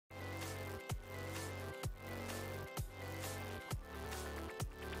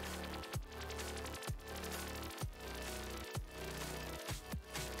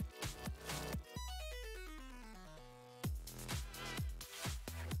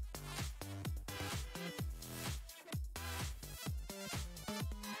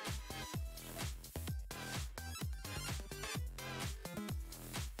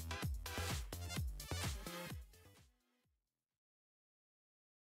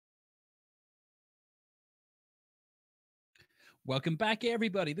Welcome back,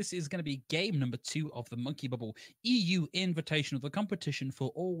 everybody. This is going to be game number 2 of the Monkey Bubble EU Invitational, the competition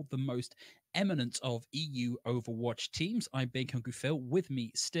for all the most eminent of EU Overwatch teams. I'm Big Hungry Phil. With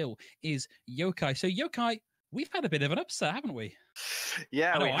me still is Yokai. So, Yokai, we've had a bit of an upset, haven't we?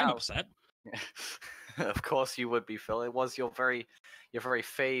 Yeah, I know I'm upset. Of course you would be, Phil. It was your very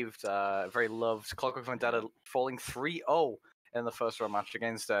faved, very loved Clockwork Vendetta falling 3-0 in the first round match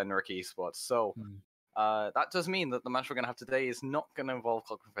against Nyyrikki Esports. So that does mean that the match we're going to have today is not going to involve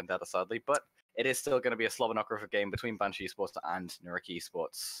Clockwork Vendetta, sadly, but it is still going to be a slobber knocker of a game between Banshee Esports and Nyyrikki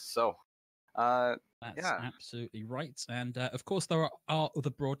Esports. So, That's absolutely right. And of course, there are other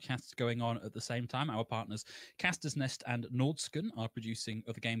broadcasts going on at the same time. Our partners, Caster's Nest and Nordsken, are producing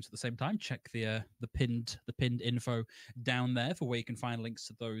other games at the same time. Check the pinned info down there for where you can find links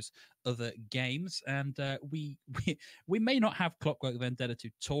to those other games. And we may not have Clockwork Vendetta to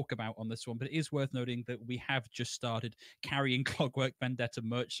talk about on this one, but it is worth noting that we have just started carrying Clockwork Vendetta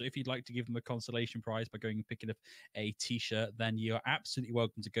merch. So if you'd like to give them a consolation prize by going and picking up a t-shirt, then you're absolutely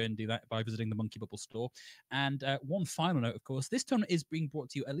welcome to go and do that by visiting the Monkey Bubble store. And one final note, of course, this tournament is being brought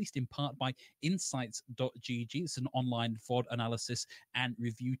to you, at least in part, by Insights.gg. It's an online VOD analysis and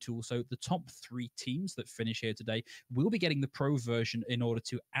review tool. So the top 3 teams that finish here today will be getting the pro version in order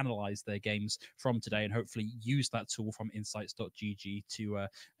to analyze their games from today and hopefully use that tool from Insights.gg to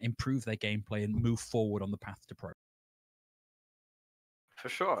improve their gameplay and move forward on the path to pro. For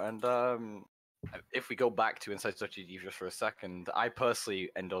sure. And if we go back to Insights.gg just for a second, I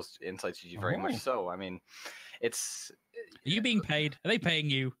personally endorse Insights.gg very much so. I mean, it's... Are you being paid? Are they paying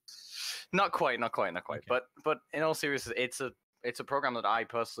you? Not quite. Okay. But in all seriousness, it's a program that I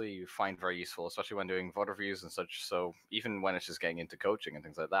personally find very useful, especially when doing VOD reviews and such. So even when it's just getting into coaching and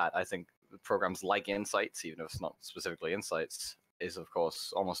things like that, I think programs like Insights, even if it's not specifically Insights, is of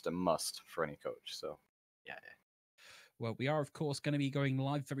course almost a must for any coach. So yeah. Well, we are, of course, going to be going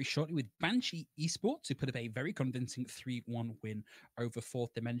live very shortly with Banshee Esports, who put up a very convincing 3-1 win over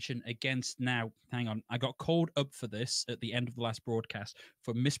Fourth Dimension against, now, hang on, I got called up for this at the end of the last broadcast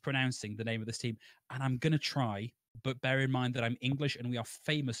for mispronouncing the name of this team, and I'm going to try, but bear in mind that I'm English and we are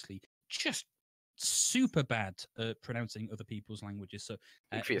famously just super bad at pronouncing other people's languages. So,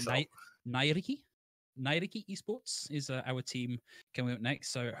 Nyyrikki Esports is our team coming up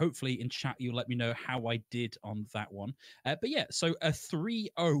next. So hopefully in chat you'll let me know how I did on that one. But yeah, so a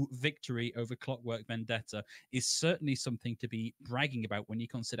 3-0 victory over Clockwork Vendetta is certainly something to be bragging about when you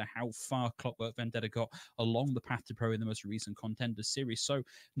consider how far Clockwork Vendetta got along the path to pro in the most recent Contender Series. So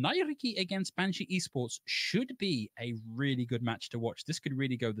Nyyrikki against Banshee Esports should be a really good match to watch. This could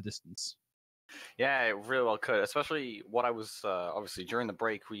really go the distance. Yeah, it really well could. Especially what I was obviously during the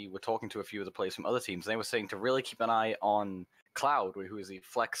break, we were talking to a few of the players from other teams. And they were saying to really keep an eye on Cloud, who is the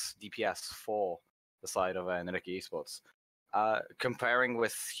flex DPS for the side of Nyyrikki Esports. Comparing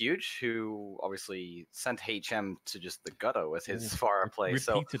with Huge, who obviously sent HM to just the gutter with his Pharah play.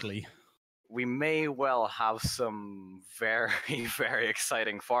 Repeatedly. So we may well have some very, very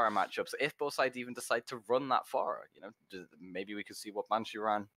exciting Pharah matchups if both sides even decide to run that Pharah. You know, maybe we could see what Banshee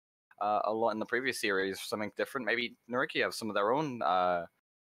ran a lot in the previous series, something different. Maybe Nyyrikki have some of their own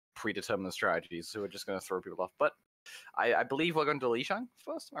predetermined strategies who are just going to throw people off. But I believe we're going to Lijiang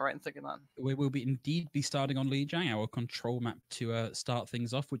first. Am I right in thinking that? We will indeed be starting on Lijiang, our control map, to start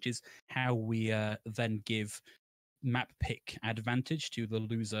things off, which is how we then give map pick advantage to the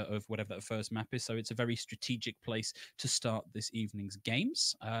loser of whatever that first map is. So it's a very strategic place to start this evening's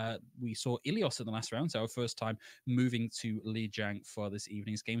games. We saw Ilios in the last round, so our first time moving to Lijiang for this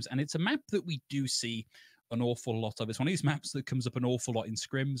evening's games. And it's a map that we do see an awful lot of. It's one of these maps that comes up an awful lot in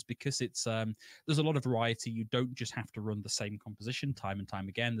scrims because it's there's a lot of variety. You don't just have to run the same composition time and time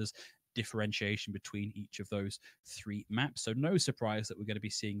again. There's differentiation between each of those 3 maps. So no surprise that we're going to be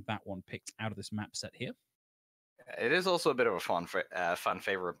seeing that one picked out of this map set here. It is also a bit of a fan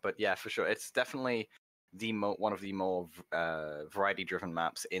favorite, but yeah, for sure, it's definitely one of the more variety-driven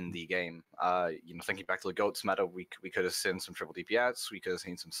maps in the game. You know, thinking back to the Goats meta, we could have seen some triple DPS, we could have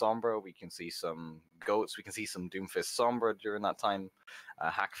seen some Sombra, we can see some Goats, we can see some Doomfist Sombra during that time,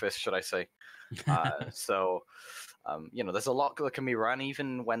 Hackfist, should I say? So, you know, there's a lot that can be run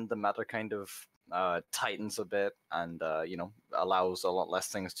even when the meta kind of tightens a bit and you know, allows a lot less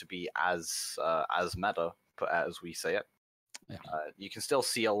things to be as meta, as we say it. Yeah. You can still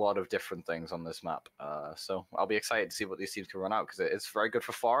see a lot of different things on this map. So I'll be excited to see what these teams can run out, because it's very good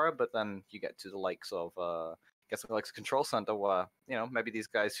for Pharah, but then you get to the likes of get something like a control center where, you know, maybe these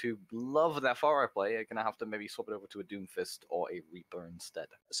guys who love their far right play are going to have to maybe swap it over to a Doomfist or a Reaper instead.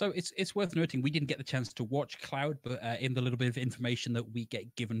 So it's worth noting we didn't get the chance to watch Cloud, but in the little bit of information that we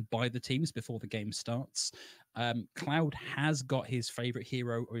get given by the teams before the game starts, Cloud has got his favorite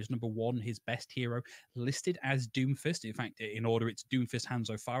hero, or his number one, his best hero, listed as Doomfist. In fact, in order, it's Doomfist,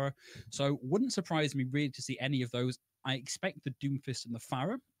 Hanzo, Pharah. So wouldn't surprise me really to see any of those. I expect the Doomfist and the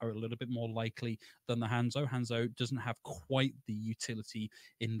Pharah are a little bit more likely than the Hanzo. Hanzo doesn't have quite the utility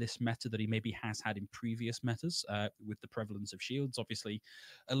in this meta that he maybe has had in previous metas, with the prevalence of shields. Obviously,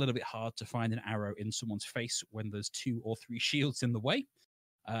 a little bit hard to find an arrow in someone's face when there's 2 or 3 shields in the way.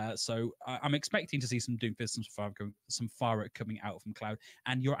 So I'm expecting to see some Doomfist, some Pharah coming out from Cloud.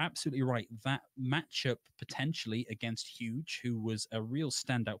 And you're absolutely right. That matchup potentially against Huge, who was a real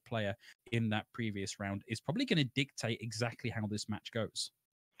standout player in that previous round, is probably going to dictate exactly how this match goes.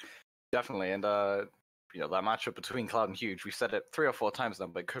 Definitely. And, you know, that matchup between Cloud and Huge, we've said it 3 or 4 times now,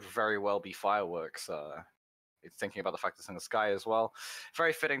 but it could very well be fireworks. It's thinking about the fact it's in the sky as well.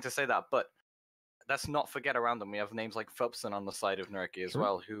 Very fitting to say that, but let's not forget around them. We have names like Fubson on the side of Nyyrikki as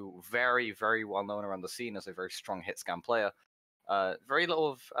well, who very, very well known around the scene as a very strong hit scan player. Seen very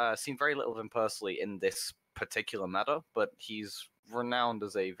little of him personally in this particular meta, but he's renowned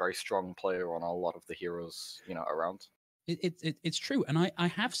as a very strong player on a lot of the heroes, you know, around. It's true, and I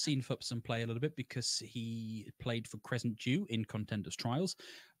have seen Fubson play a little bit because he played for Crescent Dew in Contenders Trials,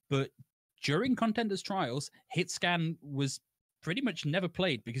 but during Contenders Trials, Hitscan was pretty much never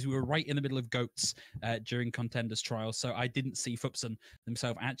played because we were right in the middle of GOATs during Contenders Trials, so I didn't see Fubson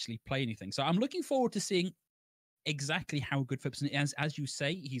himself actually play anything. So I'm looking forward to seeing exactly how good Fubson is. As you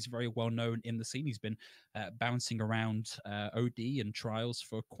say, he's very well known in the scene. He's been bouncing around OD and Trials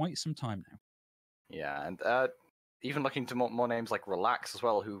for quite some time now. Yeah, and even looking to more names like Relax as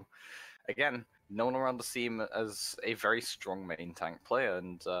well, who, again, known around the scene as a very strong main tank player,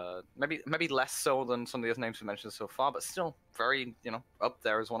 and maybe less so than some of the other names we mentioned so far, but still very, you know, up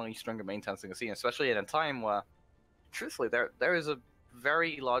there as one of the stronger main tanks in the scene, especially in a time where, truthfully, there is a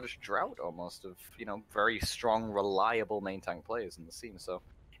very large drought almost of, you know, very strong, reliable main tank players in the scene. So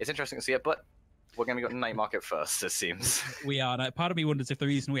it's interesting to see it, but we're going to go to Night Market first, it seems. We are. Now, part of me wonders if the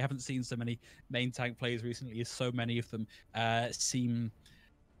reason we haven't seen so many main tank players recently is so many of them seem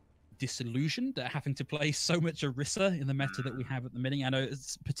disillusioned at having to play so much Orisa in the meta that we have at the minute. I know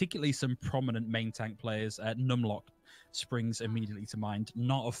it's particularly some prominent main tank players. Numlock springs immediately to mind.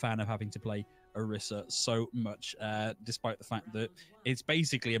 Not a fan of having to play Orisa so much, despite the fact that it's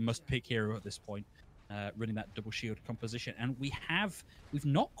basically a must-pick hero at this point, running that double shield composition. And we've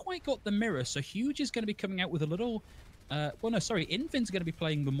not quite got the mirror, so Huge is going to be coming out with a little... Invin's going to be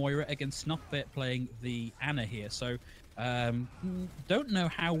playing the Moira against Snuffbit playing the Ana here. So don't know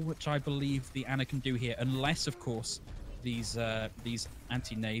how much I believe the Ana can do here, unless, of course, these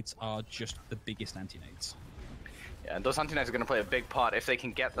anti-nades are just the biggest anti-nades. Yeah, and those anti-nades are going to play a big part if they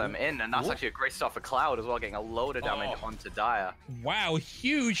can get them in, and that's actually a great start for Cloud as well, getting a load of damage onto Dire. Wow,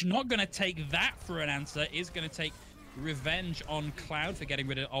 Huge not going to take that for an answer, is going to take revenge on Cloud for getting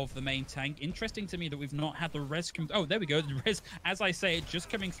rid of the main tank. Interesting to me that we've not had the res come... Oh, there we go. The res, as I say, it just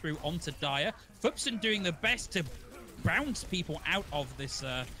coming through onto Dire. Fubson doing the best to bounce people out of this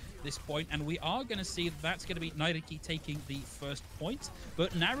point, and we are going to see that's going to be Nyyrikki taking the first point.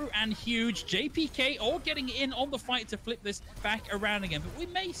 But Naru and Huge, JPK all getting in on the fight to flip this back around again. But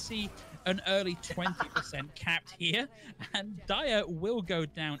we may see an early 20% capped here, and Dire will go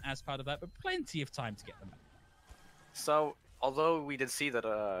down as part of that, but plenty of time to get them out. So, although we did see that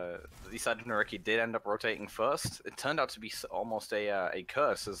the side of Nyyrikki did end up rotating first, it turned out to be almost a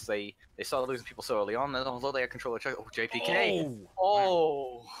curse, as they started losing people so early on, and although they had control of JPK.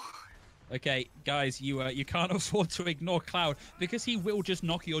 Oh! Okay, guys, you can't afford to ignore Cloud, because he will just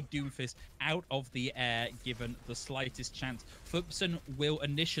knock your Doomfist out of the air given the slightest chance. Fubson will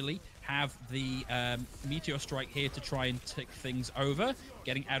initially have the Meteor Strike here to try and tick things over,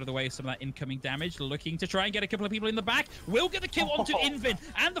 getting out of the way of some of that incoming damage, looking to try and get a couple of people in the back. Will get the kill onto Invin,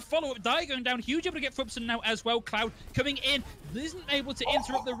 and the follow-up die going down. Huge able to get Fubson now as well. Cloud coming in, isn't able to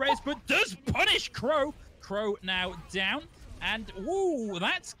interrupt the res, but does punish Crow. Crow now down. And, woo,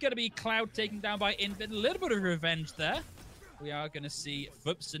 that's going to be Cloud taken down by Invin. A little bit of revenge there. We are going to see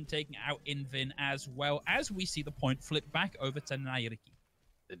Fubson taking out Invin as well, as we see the point flip back over to Nyyrikki.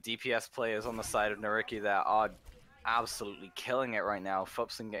 The DPS players on the side of Nyyrikki there are absolutely killing it right now.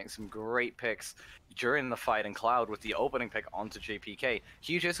 Fubson getting some great picks during the fight, and Cloud with the opening pick onto JPK.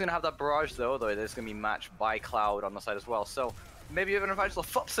 Huge is going to have that barrage, though it is going to be matched by Cloud on the side as well. So maybe even Invitational.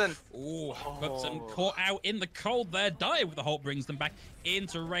 Fupson. Ooh, Fupson caught out in the cold there. Dire with the Halt brings them back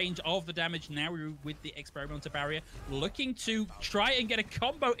into range of the damage. Now with the Experimental Barrier, looking to try and get a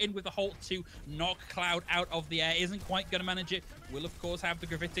combo in with the Halt to knock Cloud out of the air. Isn't quite going to manage it. Will, of course, have the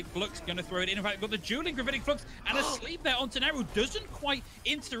Gravitic Flux. Going to throw it in. In fact, got the dueling Gravitic Flux and a sleep there onto Naru. Doesn't quite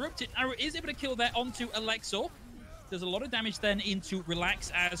interrupt it. Naru is able to kill there onto Alexor. There's a lot of damage then into Relax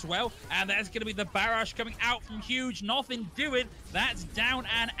as well. And that's going to be the barrage coming out from Huge. Nothing doing. That's down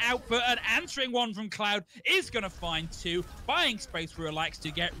and out. But an answering one from Cloud is going to find two. Buying space for Relax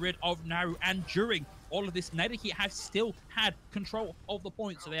to get rid of Naru. And during all of this, Nyyrikki have still had control of the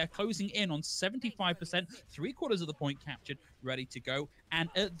point. So they are closing in on 75%. 3/4 of the point captured, ready to go. And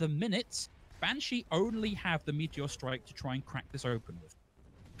at the minute, Banshee only have the Meteor Strike to try and crack this open with.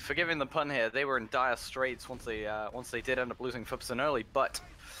 Forgiving the pun here, they were in dire straits once they did end up losing Fupson early, but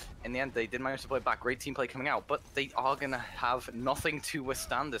in the end they did manage to play back. Great team play coming out, but they are gonna have nothing to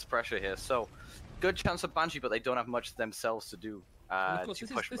withstand this pressure here. So good chance of Banshee, but they don't have much themselves to do. Well, of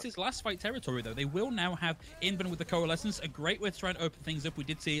course, this is last fight territory, though. They will now have Inven with the Coalescence, a great way to try and open things up. We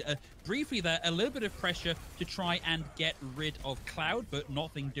did see briefly there a little bit of pressure to try and get rid of Cloud, but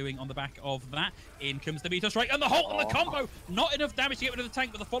nothing doing on the back of that. In comes the Meteor Strike, and the Halt on the combo. Not enough damage to get rid of the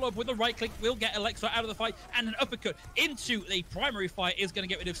tank, but the follow-up with the right click will get Alexa out of the fight, and an uppercut into the primary fight is going to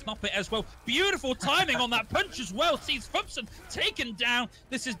get rid of Snuppet as well. Beautiful timing on that punch as well. Sees Fupson taken down.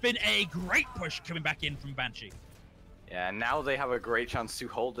 This has been a great push coming back in from Banshee. Yeah, now they have a great chance to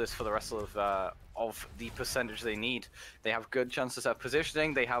hold this for the rest of the percentage they need. They have good chances at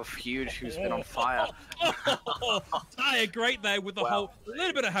positioning. They have Huge, who's been on fire. Dire great there with the whole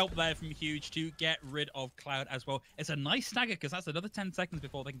little bit of help there from Huge to get rid of Cloud as well. It's a nice stagger because that's another 10 seconds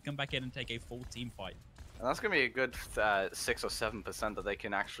before they can come back in and take a full team fight. And that's going to be a good 6 or 7% that they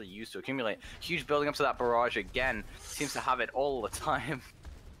can actually use to accumulate. Huge building up to that barrage again. Seems to have it all the time.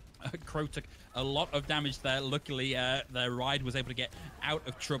 Crow took a lot of damage there. Luckily, their ride was able to get out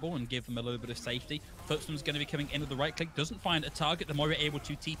of trouble and give them a little bit of safety. Fupson's going to be coming in with the right click. Doesn't find a target. The Moira able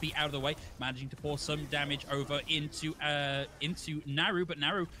to TP out of the way, managing to pour some damage over into Naru. But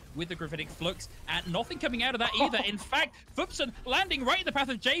Naru with the Gravitic Flux and nothing coming out of that either. In fact, Fupson landing right in the path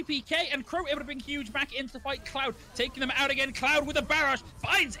of JPK and Crow able to bring Huge back into the fight. Cloud taking them out again. Cloud with a barrage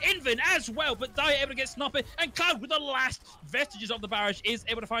finds Inven as well, but Dire able to get Snuppet, and Cloud with the last vestiges of the barrage is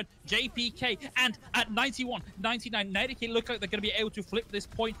able to find JPK. And at 91, 99, Nyyrikki look like they're going to be able to flip this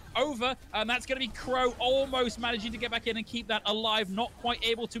point over, and that's going to be Crow almost managing to get back in and keep that alive. Not quite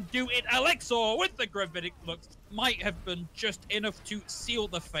able to do it. Alexor with the Gravitic Flux might have been just enough to seal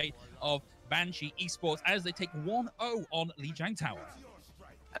the fate of Banshee Esports as they take 1-0 on Lijiang Tower.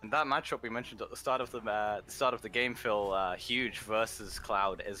 And that matchup we mentioned at the start of the game, Phil, Huge versus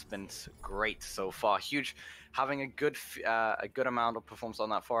Cloud has been great so far. Huge having a good amount of performance on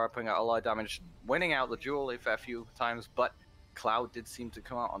that far, putting out a lot of damage, winning out the duel a fair few times, but Cloud did seem to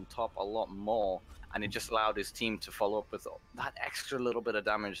come out on top a lot more, and it just allowed his team to follow up with that extra little bit of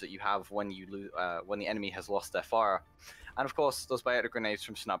damage that you have when you lose, when the enemy has lost their fire. And of course, those biotic grenades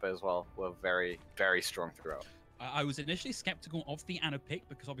from Snapper as well were very, very strong throughout. I was initially skeptical of the Ana pick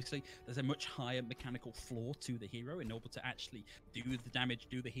because obviously there's a much higher mechanical floor to the hero in order to actually do the damage,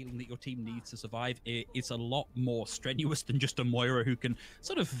 do the healing that your team needs to survive. It's a lot more strenuous than just a Moira who can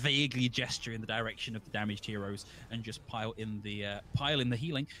sort of vaguely gesture in the direction of the damaged heroes and just pile in the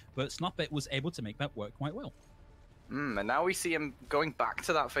healing. But Snuppet was able to make that work quite well. And now we see him going back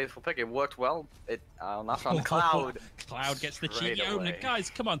to that faithful pick. It worked well. That's on Cloud. Cloud gets the cheeky opener. Guys,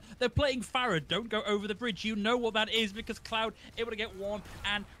 come on. They're playing Farah. Don't go over the bridge. You know what that is because Cloud able to get one.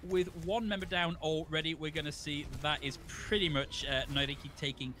 And with one member down already, we're going to see that is pretty much Nyyrikki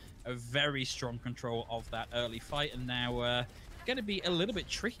taking a very strong control of that early fight. And now going to be a little bit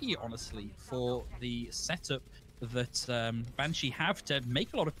tricky, honestly, for the setup that Banshee have to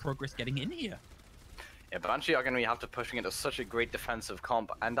make a lot of progress getting in here. Yeah, Banshee are going to have to pushing into such a great defensive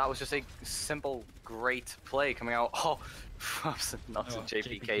comp, and that was just a simple, great play coming out. Oh, knocks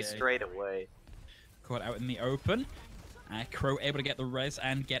JPK straight away. Caught out in the open. Crow able to get the res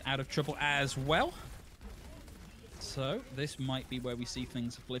and get out of trouble as well. So this might be where we see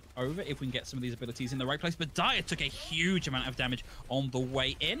things flip over if we can get some of these abilities in the right place. But Dire took a huge amount of damage on the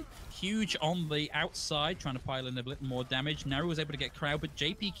way in. Huge on the outside, trying to pile in a little more damage. Naru was able to get Crowd, but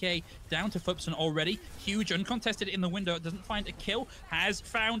JPK down to Fupson already. Huge uncontested in the window. Doesn't find a kill. Has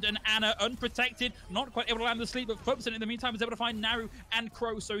found an Ana unprotected. Not quite able to land the sleep, but Fupson in the meantime is able to find Naru and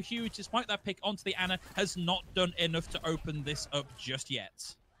Crow. So Huge, despite that pick onto the Ana, has not done enough to open this up just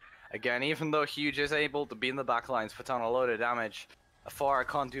yet. Again, even though Huge is able to be in the backlines, put on a load of damage, Afara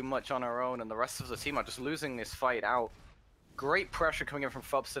can't do much on her own, and the rest of the team are just losing this fight out. great pressure coming in from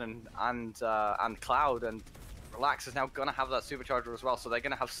Fubson and Cloud, and Relax is now going to have that supercharger as well, so they're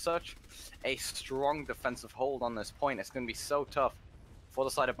going to have such a strong defensive hold on this point. It's going to be so tough for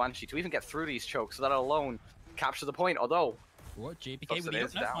the side of Banshee to even get through these chokes, so that alone capture the point, although... What, JPK with the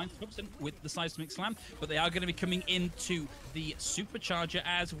up, no, fine, Fubson with the seismic slam, but they are going to be coming into the supercharger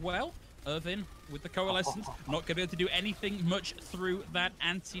as well. Irvin with the coalescence, not going to be able to do anything much through that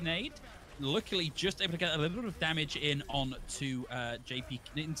anti-nade. Luckily, just able to get a little bit of damage in on to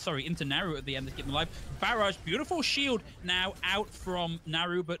into Naru at the end to keep him alive. Barrage, beautiful shield now out from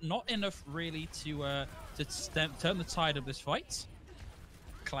Naru, but not enough really to turn the tide of this fight.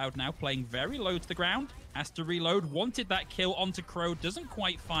 Cloud now playing very low to the ground, has to reload, wanted that kill onto Crow, doesn't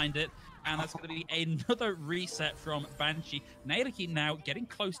quite find it, and that's going to be another reset from Banshee. Nyyrikki now getting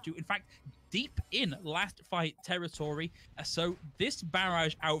close to, in fact, deep in last fight territory. So this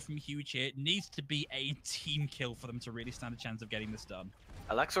barrage out from Huge here needs to be a team kill for them to really stand a chance of getting this done.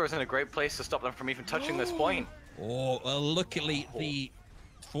 Alexor is in a great place to stop them from even touching this point. Oh, luckily the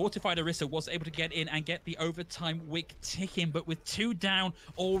fortified Orisa was able to get in and get the overtime wick ticking, but with 2 down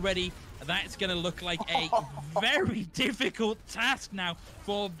already, that's going to look like a very difficult task now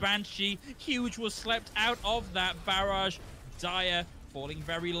for Banshee. Huge was slept out of that barrage. Dire falling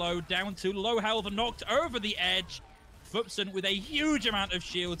very low, down to low health, knocked over the edge. Fubson with a huge amount of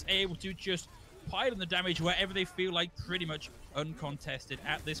shields, able to just pile in the damage wherever they feel like, pretty much uncontested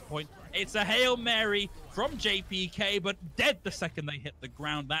at this point. It's a Hail Mary from JPK, but dead the second they hit the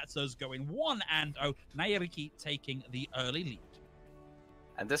ground. That's us going 1-0. Nyyrikki taking the early lead.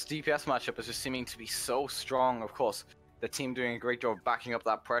 And this DPS matchup is just seeming to be so strong. Of course, the team doing a great job backing up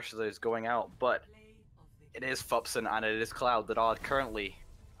that pressure that is going out, but it is Fubson and it is Cloud that are currently,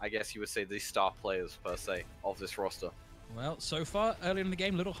 I guess you would say, the star players, per se, of this roster. Well, so far, early in the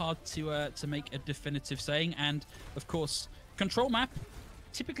game, a little hard to make a definitive saying. And, of course, control map,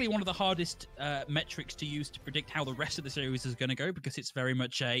 typically one of the hardest metrics to use to predict how the rest of the series is going to go, because it's very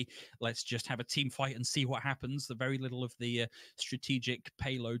much a, let's just have a team fight and see what happens. The very little of the strategic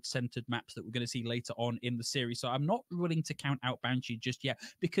payload-centered maps that we're going to see later on in the series. So I'm not willing to count out Banshee just yet,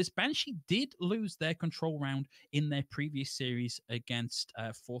 because Banshee did lose their control round in their previous series against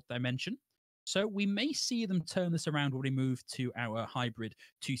Fourth Dimension. So we may see them turn this around when we move to our hybrid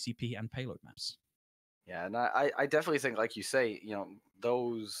 2CP and payload maps. Yeah, and I definitely think, like you say, you know,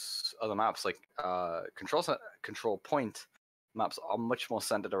 those other maps, like control point maps, are much more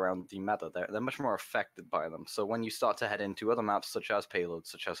centered around the meta. They're much more affected by them. So when you start to head into other maps, such as payload,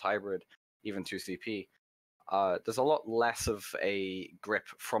 such as hybrid, even 2CP, there's a lot less of a grip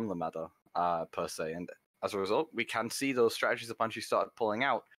from the meta, per se. And as a result, we can see those strategies that Banshee started pulling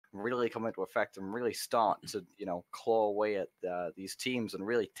out really come into effect and really start to, you know, claw away at these teams and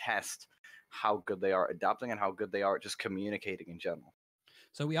really test how good they are at adapting and how good they are at just communicating in general.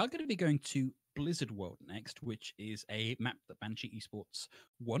 So we are going to be going to Blizzard World next, which is a map that Banshee Esports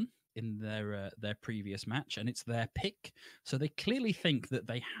won in their previous match, and it's their pick. So they clearly think that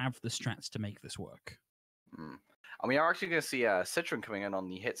they have the strats to make this work. And we are actually going to see Citron coming in on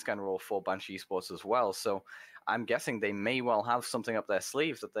the hit scan role for Banshee Esports as well. So I'm guessing they may well have something up their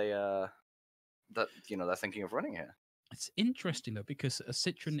sleeve that they're thinking of running here. It's interesting, though, because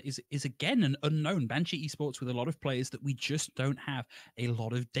Citron is again an unknown. Banshee Esports with a lot of players that we just don't have a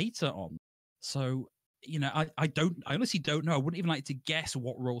lot of data on. So, you know, I honestly don't know. I wouldn't even like to guess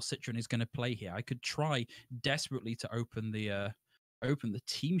what role Citron is going to play here. I could try desperately to open the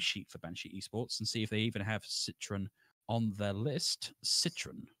team sheet for Banshee Esports and see if they even have Citron on their list.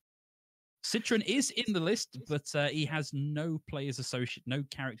 Citron is in the list, but he has no characters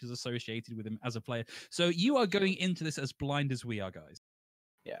associated with him as a player. So you are going into this as blind as we are, guys.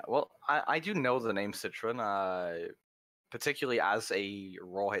 Yeah, well, I do know the name Citron, particularly as a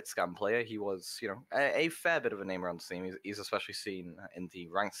raw hit scan player. He was, you know, a fair bit of a name around the scene. He's especially seen in the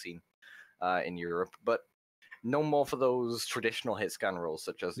ranked scene in Europe, but no more for those traditional hit scan roles,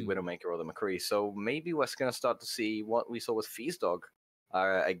 such as the Widowmaker or the McCree. So maybe we're going to start to see what we saw with Feazdog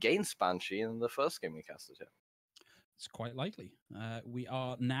against Banshee in the first game we casted here. It's quite likely. We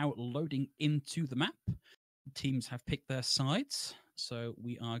are now loading into the map. Teams have picked their sides, so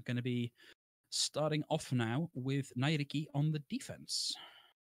we are going to be starting off now with Nyyrikki on the defense.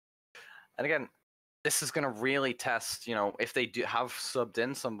 And again, this is going to really test, you know, if they do have subbed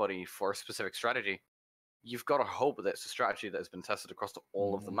in somebody for a specific strategy, you've got to hope that it's a strategy that has been tested across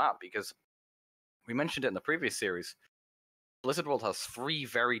all of the map, because we mentioned it in the previous series. Blizzard World has 3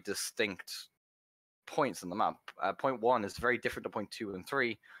 very distinct points in the map. Point 1 is very different to point 2 and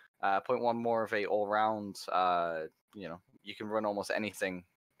 3. Point 1 more of a all-round, you know, you can run almost anything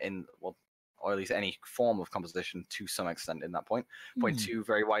in, well, or at least any form of composition to some extent in that point. Point 2,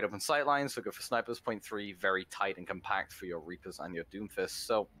 very wide open sight lines, so good for snipers. Point 3, very tight and compact for your Reapers and your Doomfists.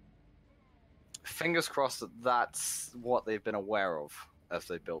 So fingers crossed that that's what they've been aware of as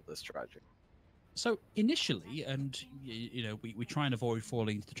they built this strategy. So initially, and you know, we try and avoid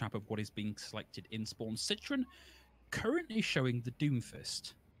falling into the trap of what is being selected in spawn. Citron currently showing the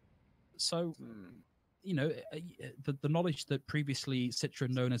Doomfist. So, you know, the knowledge that previously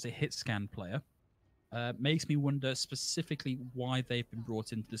Citron known as a hit scan player makes me wonder specifically why they've been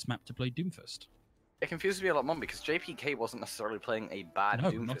brought into this map to play Doomfist. It confuses me a lot more because JPK wasn't necessarily playing a bad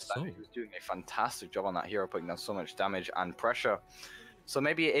Doomfist. He was doing a fantastic job on that hero, putting down so much damage and pressure. So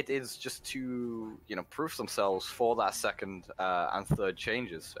maybe it is just to, you know, proof themselves for that second and third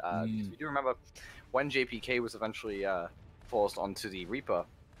changes. Because we do remember when JPK was eventually forced onto the Reaper,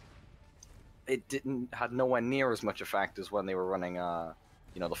 it had nowhere near as much effect as when they were running,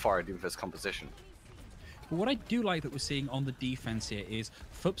 you know, the Fire Doomfist composition. But what I do like that we're seeing on the defense here is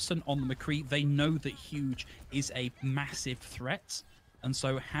Fupson on the McCree. They know that Huge is a massive threat. And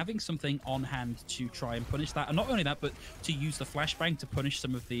so having something on hand to try and punish that, and not only that, but to use the flashbang to punish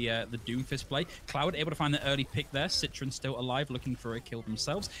some of the Doomfist play. Cloud able to find the early pick there. Citron still alive, looking for a kill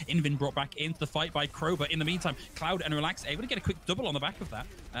themselves. Invin brought back into the fight by Crow, but in the meantime, Cloud and Relax able to get a quick double on the back of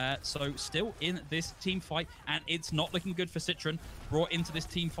that. So still in this team fight, and it's not looking good for Citron. Brought into this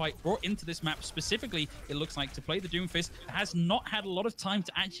team fight, brought into this map specifically, it looks like, to play the Doomfist. Has not had a lot of time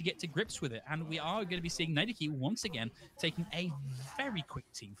to actually get to grips with it, and we are going to be seeing Nyyrikki once again taking a very quick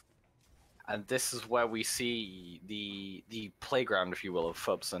team. And this is where we see the playground, if you will, of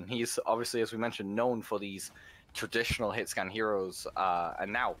Fubson. He's obviously, as we mentioned, known for these traditional hit scan heroes,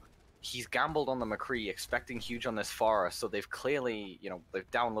 and now he's gambled on the McCree, expecting Huge on this Forest. So they've clearly, you know,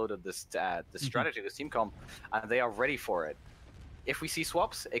 they've downloaded this strategy, this team comp, and they are ready for it. If we see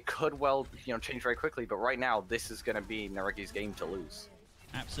swaps, it could well, you know, change very quickly. But right now, this is going to be Nyyrikki's game to lose.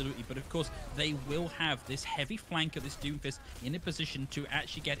 Absolutely, but of course, they will have this heavy flank of this Doomfist in a position to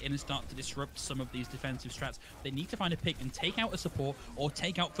actually get in and start to disrupt some of these defensive strats. They need to find a pick and take out a support or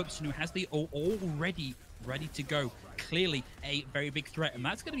take out Fupson, who has the ult already ready to go. Clearly a very big threat, and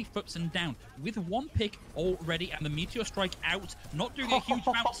that's going to be Fupson down with one pick already, and the Meteor Strike out, not doing a huge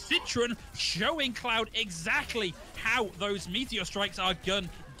amount. Citron showing Cloud exactly how those Meteor Strikes are done,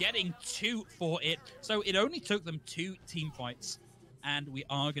 getting 2 for it. So it only took them 2 team fights, and we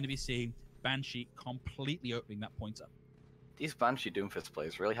are going to be seeing Banshee completely opening that point up. These Banshee Doomfist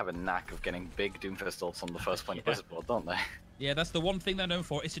players really have a knack of getting big Doomfist ults on the first point of visible, don't they? Yeah, that's the one thing they're known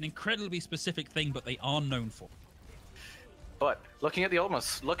for. It's an incredibly specific thing, but they are known for. But looking at the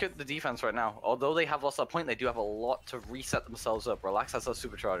ultimates, look at the defense right now. Although they have lost that point, they do have a lot to reset themselves up. Relax has a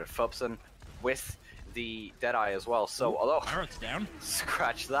supercharger. Fubson with the Deadeye as well. So, although... Barrett's down.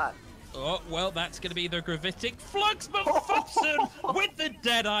 Scratch that. Oh, well, that's going to be the Gravitic Flux, but Fupson with the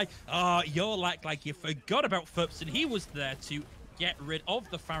Deadeye. You're like you forgot about Fupson. He was there to get rid of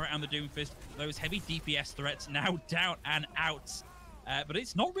the Farret and the Doomfist. Those heavy DPS threats now down and out. But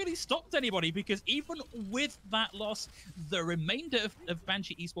it's not really stopped anybody, because even with that loss, the remainder of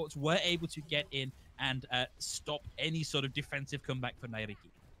Banshee Esports were able to get in and stop any sort of defensive comeback for Nyyrikki.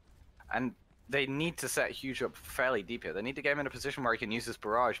 And they need to set Huge up fairly deep here. They need to get him in a position where he can use this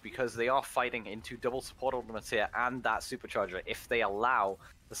barrage, because they are fighting into double support ultimates here and that supercharger if they allow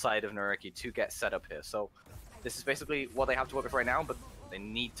the side of Nyyrikki to get set up here. So this is basically what they have to work with right now, but they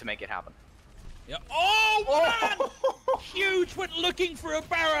need to make it happen. Yeah. Oh, man! Huge went looking for a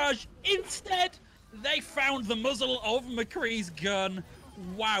barrage. Instead, they found the muzzle of McCree's gun.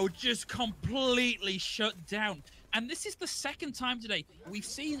 Wow, just completely shut down. And this is the second time today we've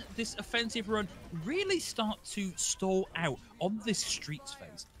seen this offensive run really start to stall out on this streets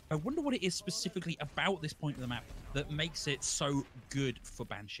phase. I wonder what it is specifically about this point of the map that makes it so good for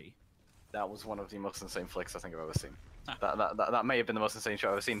Banshee. That was one of the most insane flicks I think I've ever seen. That may have been the most insane shot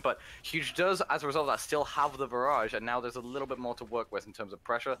I've ever seen. But Huge does, as a result of that, still have the barrage, and now there's a little bit more to work with in terms of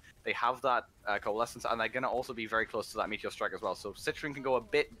pressure. They have that coalescence, and they're going to also be very close to that Meteor Strike as well. So Citron can go a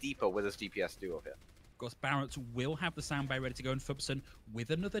bit deeper with his DPS duo here. Of course, Barrett will have the soundbite ready to go, and Fupson with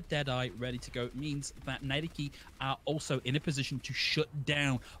another Deadeye ready to go. It means that Nyyrikki are also in a position to shut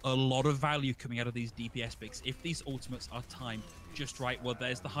down a lot of value coming out of these DPS picks if these ultimates are timed just right. Well,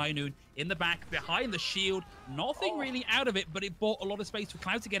 there's the High Noon in the back, behind the shield. Nothing really out of it, but it bought a lot of space for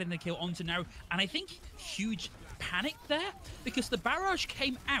Cloud to get in the kill onto now. And I think Huge panicked there because the barrage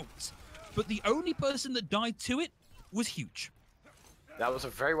came out, but the only person that died to it was Huge. That was a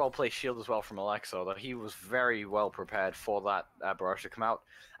very well placed shield as well from Alexo, though he was very well prepared for that barrage to come out.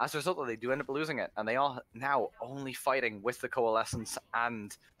 As a result, they do end up losing it, and they are now only fighting with the Coalescence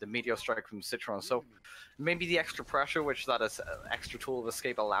and the Meteor Strike from Citron. So maybe the extra pressure, which that is, extra tool of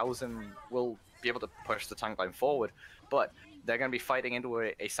escape allows him, will be able to push the tank line forward. But they're going to be fighting into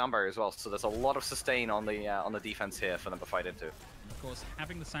a sound barrier as well, so there's a lot of sustain on the defense here for them to fight into. Of course,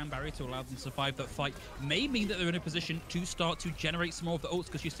 having the sound barrier to allow them to survive that fight may mean that they're in a position to start to generate some more of the ults,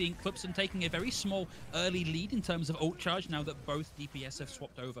 because you're seeing Clipson taking a very small early lead in terms of ult charge now that both DPS have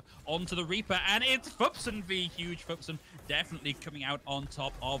swapped over onto the Reaper, and it's Fupson v Huge. Fupson definitely coming out on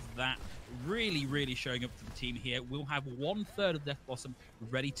top of that. Really, really showing up for the team here. We'll have 1/3 of Death Blossom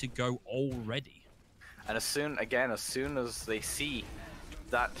ready to go already. And as soon as they see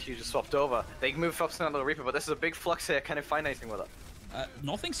that Huge is swapped over, they can move Fupson onto the Reaper, but this is a big flux here. Can they find anything with it?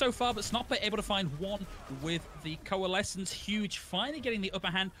 Nothing so far, but Snopper able to find one with the Coalescence. Huge finally getting the upper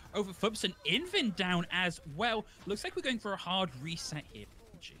hand over Fupson. Invin down as well. Looks like we're going for a hard reset here.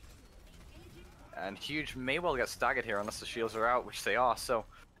 And Huge may well get staggered here unless the shields are out, which they are. So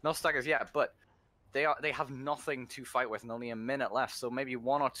no staggers yet, but they have nothing to fight with and only a minute left. So maybe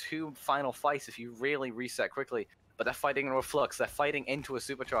 1 or 2 final fights if you really reset quickly. But they're fighting into a flux. They're fighting into a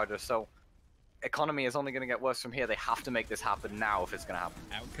supercharger. So economy is only going to get worse from here. They have to make this happen now if it's going to happen.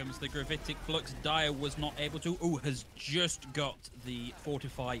 Out comes the Gravitic Flux. Dire was not able to. Has just got the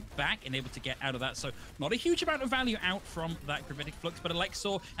Fortify back and able to get out of that. So not a huge amount of value out from that Gravitic Flux, but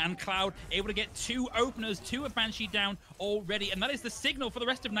Alexor and Cloud able to get 2 openers, 2 of Banshee down already. And that is the signal for the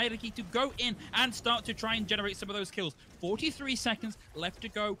rest of Nyyrikki to go in and start to try and generate some of those kills. 43 seconds left to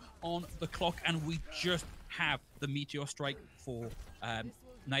go on the clock, and we just have the Meteor Strike for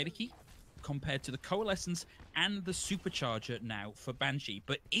Nyyrikki compared to the Coalescence and the Supercharger now for Banshee.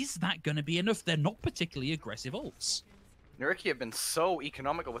 But is that going to be enough? They're not particularly aggressive ults. Nyyrikki have been so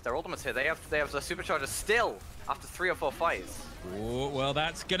economical with their ultimates here. They have the Supercharger still after 3 or 4 fights. Oh, well,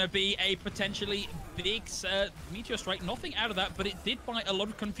 that's going to be a potentially big Meteor Strike. Nothing out of that, but it did buy a lot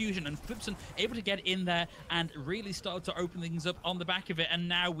of confusion, and Flipson able to get in there and really started to open things up on the back of it. And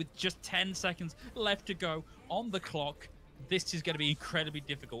now with just 10 seconds left to go on the clock, this is going to be incredibly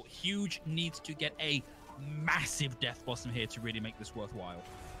difficult. Huge needs to get a massive Death Blossom here to really make this worthwhile.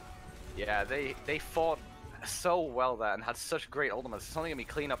 Yeah, they fought so well there and had such great ultimates. It's only going to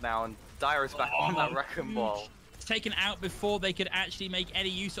be clean up now, and Dire is back on that Wrecking Ball. Taken out before they could actually make any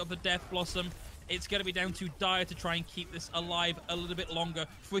use of the Death Blossom. It's going to be down to Dire to try and keep this alive a little bit longer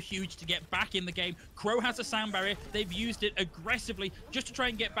for Huge to get back in the game. Crow has a sound barrier. They've used it aggressively just to try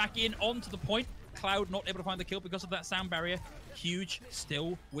and get back in onto the point. Cloud not able to find the kill because of that sound barrier. Huge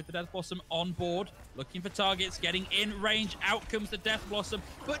still with the Death Blossom on board, looking for targets, getting in range. Out comes the Death Blossom,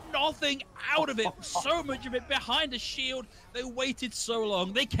 but nothing out of it. So much of it behind a shield. They waited so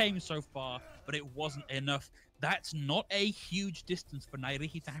long. They came so far, but it wasn't enough. That's not a huge distance for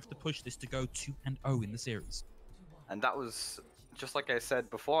Nyyrikki to have to push this to go 2-0 in the series. And that was, just like I said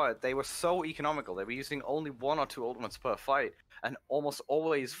before, they were so economical. They were using only 1 or 2 ultimates per fight, and almost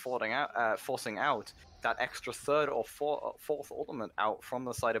always forcing out that extra 3rd or 4th ultimate out from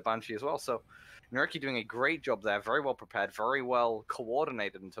the side of Banshee as well. So Nyyrikki doing a great job there, very well prepared, very well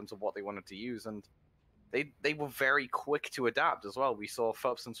coordinated in terms of what they wanted to use, and they were very quick to adapt as well. We saw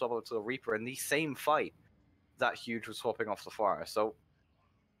Fupson swap over to the Reaper in the same fight that Huge was swapping off the Fire. So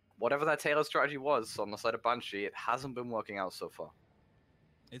whatever their tailored strategy was on the side of Banshee, it hasn't been working out so far.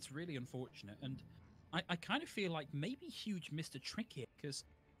 It's really unfortunate, and I kind of feel like maybe Huge missed a trick here, because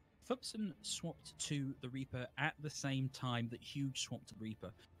Fupson swapped to the Reaper at the same time that Huge swapped to the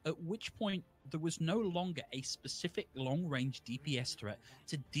Reaper, at which point there was no longer a specific long-range DPS threat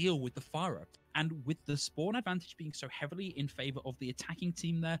to deal with the Pharah. And with the spawn advantage being so heavily in favor of the attacking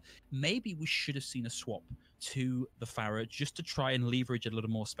team there, maybe we should have seen a swap to the Pharah just to try and leverage a little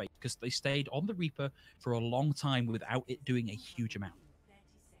more space, because they stayed on the Reaper for a long time without it doing a huge amount.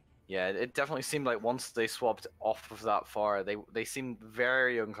 Yeah, it definitely seemed like once they swapped off of that far, they seemed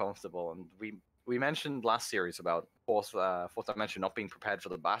very uncomfortable. And we mentioned last series about fourth dimension not being prepared for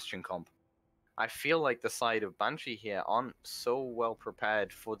the Bastion comp. I feel like the side of Banshee here aren't so well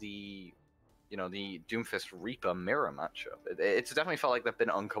prepared for the Doomfist Reaper mirror matchup. It's definitely felt like they've been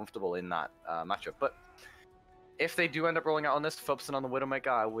uncomfortable in that matchup. But if they do end up rolling out on this Fupson on the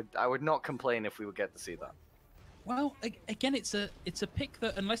Widowmaker, I would not complain if we would get to see that. Well, again, it's a pick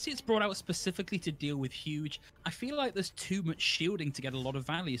that, unless it's brought out specifically to deal with Huge, I feel like there's too much shielding to get a lot of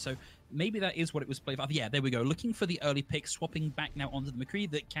value. So maybe that is what it was played for. Yeah, there we go. Looking for the early pick, swapping back now onto the McCree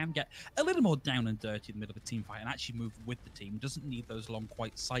that can get a little more down and dirty in the middle of a team fight and actually move with the team. Doesn't need those long,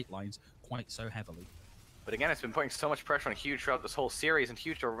 quite sight lines quite so heavily. But again, it's been putting so much pressure on Huge throughout this whole series, and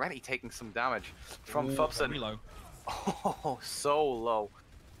Huge already taking some damage from Fubson. Very low. Oh, so low.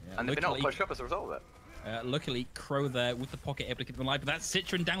 Yeah, and they've been able to push up as a result of it. Luckily, Crow there with the pocket able to keep them alive, but that's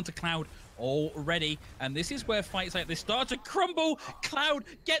Citron down to Cloud already, and this is where fights like this start to crumble. Cloud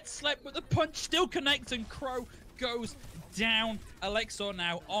gets slept, but the punch still connects, and Crow goes down. Alexor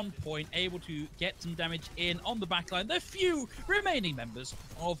now on point, able to get some damage in on the backline. The few remaining members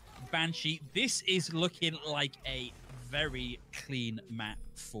of Banshee. This is looking like a very clean map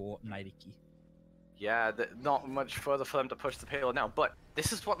for Nyyrikki. Yeah, not much further for them to push the payload now, but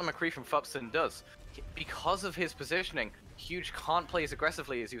this is what the McCree from Fubson does. Because of his positioning, Huge can't play as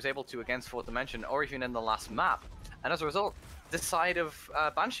aggressively as he was able to against Fourth Dimension or even in the last map. And as a result, this side of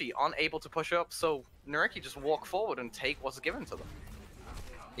Banshee aren't able to push up, so Nyyrikki just walk forward and take what's given to them.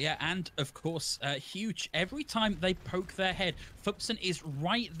 Yeah, and of course, Huge, every time they poke their head, Fubson is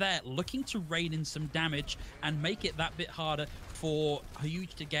right there looking to rain in some damage and make it that bit harder for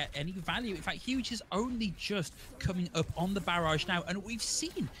Huge to get any value. In fact, Huge is only just coming up on the barrage now, and we've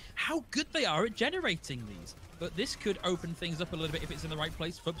seen how good they are at generating these. But this could open things up a little bit if it's in the right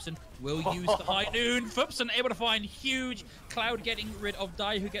place. Fubson will use the high noon. Fubson able to find Huge. Cloud getting rid of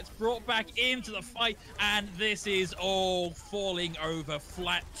Dai, who gets brought back into the fight. And this is all falling over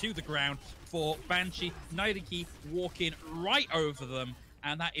flat to the ground for Banshee. Nyyrikki walking right over them.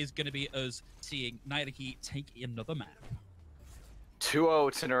 And that is going to be us seeing Nyyrikki take another map.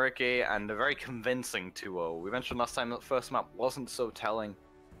 2-0 to Nyyrikki, and a very convincing 2-0. We mentioned last time that the first map wasn't so telling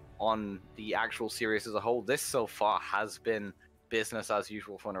on the actual series as a whole. This so far has been business as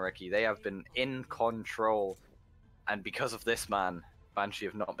usual for Nyyrikki. They have been in control, and because of this man, Banshee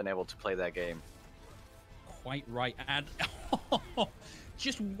have not been able to play their game. Quite right, and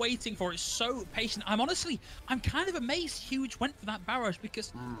just waiting for it, so patient. I'm kind of amazed Huge went for that barrage,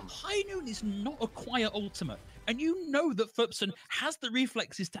 because High Noon is not a quiet ultimate. And you know that Fubson has the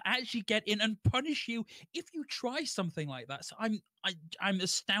reflexes to actually get in and punish you if you try something like that. So I'm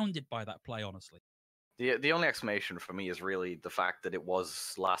astounded by that play, honestly. The only explanation for me is really the fact that it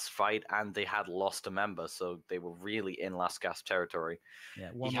was last fight and they had lost a member, so they were really in last gasp territory. Yeah,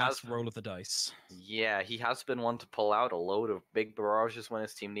 one last roll of the dice. Yeah, he has been one to pull out a load of big barrages when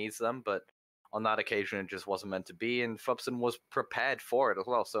his team needs them, but on that occasion it just wasn't meant to be, and Fubson was prepared for it as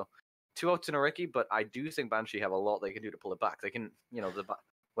well. So 2-0 to Nyyrikki, but I do think Banshee have a lot they can do to pull it back. They can,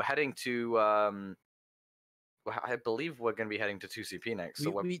 we're heading to, I believe we're going to be heading to 2CP next.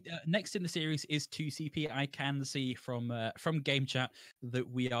 So next in the series is 2CP. I can see from game chat that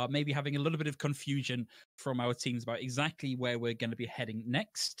we are maybe having a little bit of confusion from our teams about exactly where we're going to be heading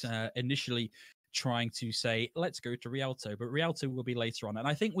next. Initially trying to say, let's go to Rialto, but Rialto will be later on. And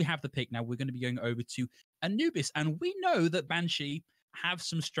I think we have the pick now. We're going to be going over to Anubis, and we know that Banshee have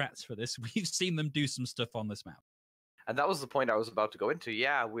some strats for this. We've seen them do some stuff on this map. And that was the point I was about to go into.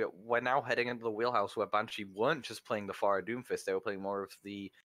 Yeah, we're now heading into the wheelhouse where Banshee weren't just playing the Pharah Doomfist. They were playing more of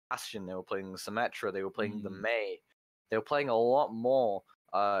the Bastion. They were playing the Symmetra. They were playing the May. They were playing a lot more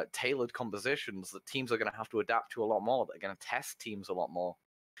tailored compositions that teams are going to have to adapt to a lot more. They're going to test teams a lot more.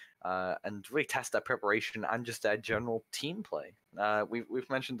 And really test their preparation and just their general team play. We've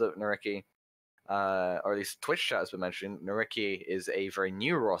mentioned that Nyyrikki, or at least Twitch chat has been mentioning, Nyyrikki is a very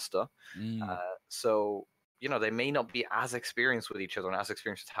new roster. So, they may not be as experienced with each other and as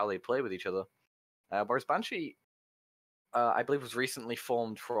experienced with how they play with each other. Whereas Banshee, I believe, was recently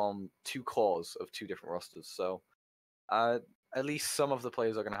formed from two cores of two different rosters. So at least some of the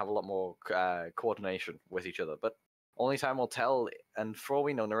players are going to have a lot more coordination with each other. But only time will tell. And for all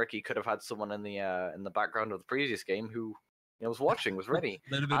we know, Nyyrikki could have had someone in the background of the previous game who was watching, was ready,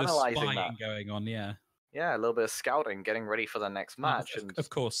 a little bit analyzing of spying going on, yeah. Yeah, a little bit of scouting, getting ready for the next match. Of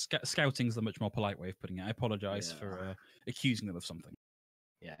course, scouting is the much more polite way of putting it. I apologize for accusing them of something.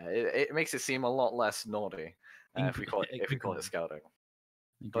 Yeah, it makes it seem a lot less naughty if we call it scouting.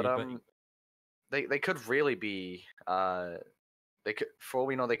 But they could really be they could, for all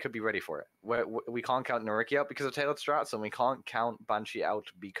we know, they could be ready for it. We can't count Nyyrikki out because of tailored strats, and we can't count Banshee out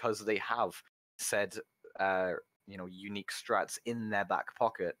because they have said unique strats in their back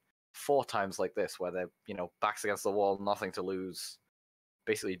pocket 4 times like this, where they're backs against the wall, nothing to lose,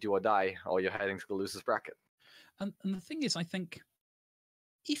 basically do or die, or you're heading to the loser's bracket. And the thing is, I think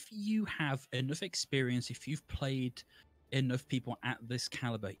if you have enough experience, if you've played enough people at this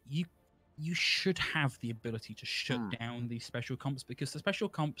caliber, you should have the ability to shut down these special comps, because the special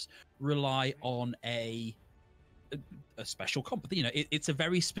comps rely on a a special comp. You know, it's a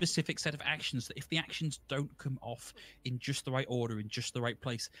very specific set of actions that if the actions don't come off in just the right order, in just the right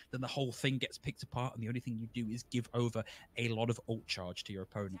place, then the whole thing gets picked apart, and the only thing you do is give over a lot of ult charge to your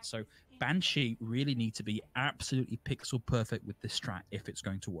opponent. So Banshee really need to be absolutely pixel perfect with this strat if it's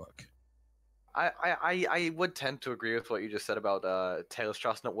going to work. I would tend to agree with what you just said about Taylor's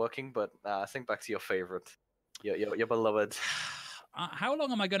Trust not working, but think back to your favorite, your beloved. How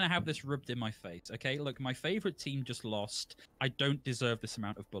long am I going to have this rubbed in my face? Okay, look, my favorite team just lost. I don't deserve this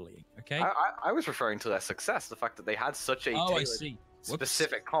amount of bullying. Okay. I was referring to their success, the fact that they had such a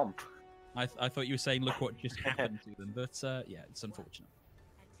specific comp. I thought you were saying, look what just happened to them, but yeah, it's unfortunate.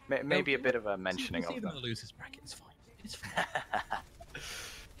 Maybe a bit of a mentioning of them. Losers bracket. It's fine. It's fine.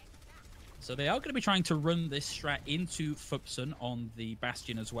 So they are going to be trying to run this strat into Fubson on the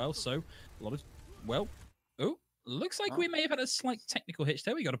Bastion as well. So a lot of, well, oh, looks like we may have had a slight technical hitch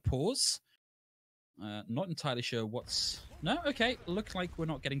there. We got a pause. Not entirely sure what's... No, okay. Looks like we're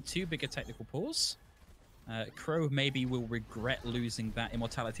not getting too big a technical pause. Crow maybe will regret losing that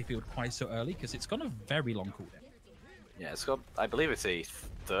immortality field quite so early because it's got a very long cooldown. Yeah, it's got, I believe it's a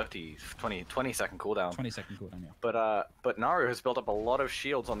 20 second cooldown. 20-second cooldown, yeah. But Naru has built up a lot of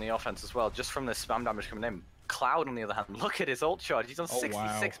shields on the offense as well, just from this spam damage coming in. Cloud, on the other hand, look at his ult charge. He's on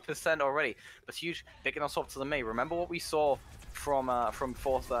 66% already. But huge, picking us up to the May. Remember what we saw from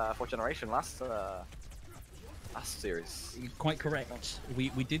fourth generation last series. Quite correct. We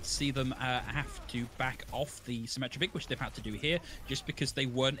did see them have to back off the symmetric, which they've had to do here, just because they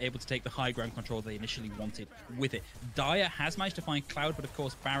weren't able to take the high ground control they initially wanted with it. Dyer has managed to find Cloud, but of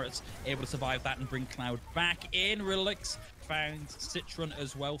course Barrett's able to survive that and bring Cloud back in. Relix found Citron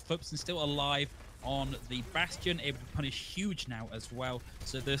as well. Fubson still alive on the Bastion, able to punish Huge now as well.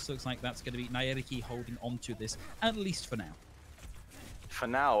 So this looks like that's going to be Nyyrikki holding on to this, at least for now. For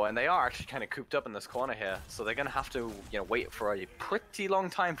now, and they are actually kind of cooped up in this corner here, so they're going to have to, wait for a pretty long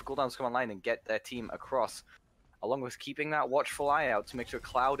time for cooldowns to come online and get their team across, along with keeping that watchful eye out to make sure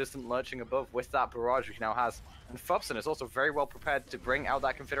Cloud isn't lurching above with that barrage he now has. And Fubson is also very well prepared to bring out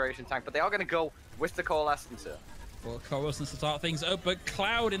that Confederation tank, but they are going to go with the Coalescence here. Well, Coalescence to start things up, but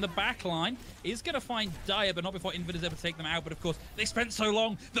Cloud in the back line is going to find Dyer, but not before Invid is able to take them out. But of course, they spent so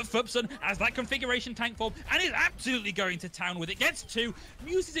long that Fubson has that configuration tank form and is absolutely going to town with it. Gets two,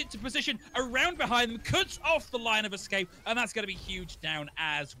 uses it to position around behind them, cuts off the line of escape, and that's going to be Huge down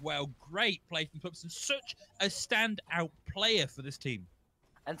as well. Great play from Fubson. Such a standout player for this team.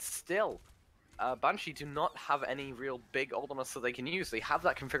 And still, Banshee do not have any real big ultimates that they can use. They have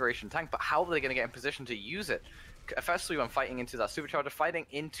that configuration tank, but how are they going to get in position to use it? Especially when fighting into that supercharger, fighting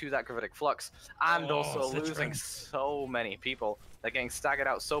into that gravitic flux, and also losing so many people. They're getting staggered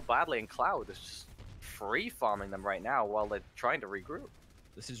out so badly, and Cloud is just free farming them right now while they're trying to regroup.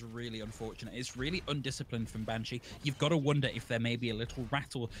 This is really unfortunate. It's really undisciplined from Banshee. You've got to wonder if there may be a little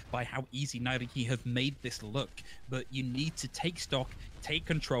rattled by how easy Nyyrikki have made this look. But you need to take stock, take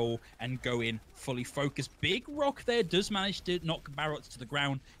control, and go in fully focused. Big Rock there does manage to knock Barrett to the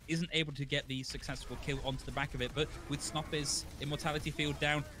ground. Isn't able to get the successful kill onto the back of it. But with Snopper's immortality field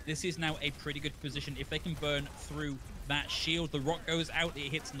down, this is now a pretty good position. If they can burn through that shield, the rock goes out,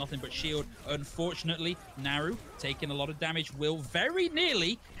 it hits nothing but shield. Unfortunately, Naru taking a lot of damage, will very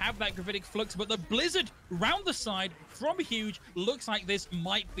nearly have that gravitic flux, but the blizzard round the side from Huge looks like this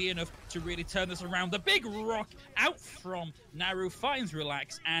might be enough to really turn this around. The big rock out from Naru finds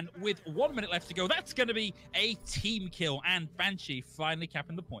Relax, and with 1 minute left to go, that's going to be a team kill, and Banshee finally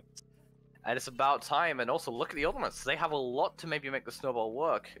capping the point. And it's about time, and also look at the ultimates. They have a lot to maybe make the snowball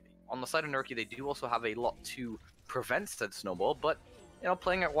work. On the side of Nyyrikki, they do also have a lot to prevent said snowball, but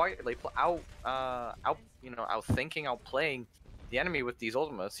playing it wisely, outthinking, outplaying the enemy with these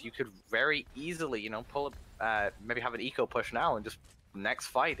ultimates, you could very easily, pull up, maybe have an eco push now, and just next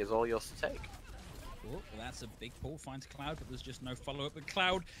fight is all yours to take. Oh, well, that's a big pull, finds Cloud, but there's just no follow-up. But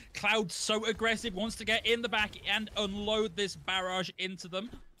Cloud's so aggressive, wants to get in the back and unload this barrage into them.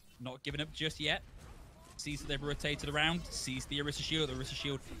 Not giving up just yet. Sees that they've rotated around, sees the Orisa Shield. The Orisa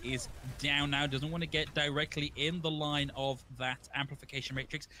Shield is down now, doesn't want to get directly in the line of that amplification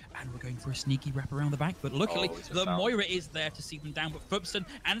matrix, and we're going for a sneaky wrap around the back, but luckily the Moira is there to see them down, but Fubson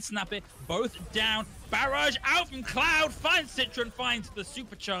and Snapper both down. Barrage out from Cloud, finds Citron, finds the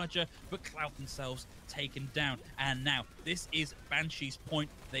supercharger, but Cloud themselves taken down. And now, this is Banshee's point.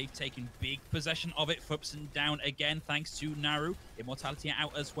 They've taken big possession of it. Fupson down again, thanks to Naru. Immortality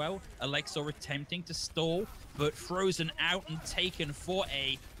out as well. Alexor attempting to stall, but frozen out and taken for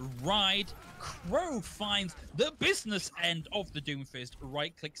a ride. Crow finds the business end of the Doomfist.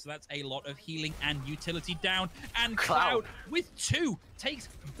 Right click, so that's a lot of healing and utility down. And Cloud with 2 takes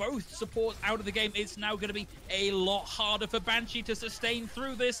both supports out of the game. It's now going to be a lot harder for Banshee to sustain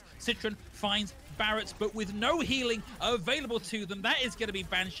through this. Citron finds Barrett, but with no healing available to them, that is going to be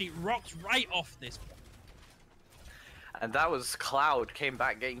Banshee rocked right off this point. And that was Cloud, came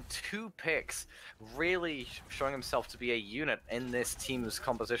back getting 2 picks, really showing himself to be a unit in this team's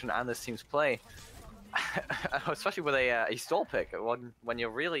composition and this team's play. Especially with a stall pick, when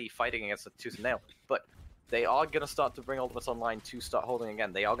you're really fighting against a tooth and nail. But they are going to start to bring ultimates online to start holding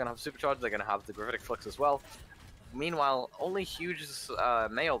again. They are going to have Supercharge, they're going to have the Gravitic Flux as well. Meanwhile, only Huge's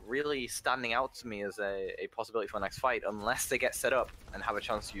Mail really standing out to me as a possibility for the next fight, unless they get set up and have a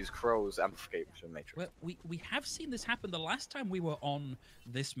chance to use Crow's Amplification Matrix. Well, we have seen this happen. The last time we were on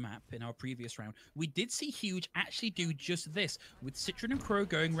this map in our previous round, we did see Huge actually do just this, with Citron and Crow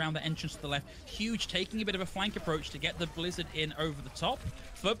going around the entrance to the left. Huge taking a bit of a flank approach to get the Blizzard in over the top.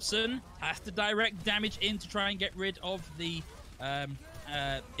 Fupson has to direct damage in to try and get rid of the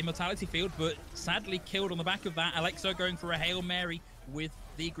Immortality field, but sadly killed on the back of that. Alexo going for a Hail Mary with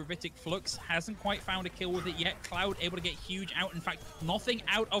the Gravitic Flux. Hasn't quite found a kill with it yet. Cloud able to get Huge out. In fact, nothing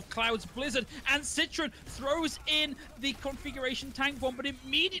out of Cloud's Blizzard. And Citron throws in the Configuration Tank Bomb, but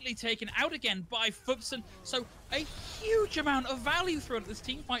immediately taken out again by Fupson. So a huge amount of value thrown at this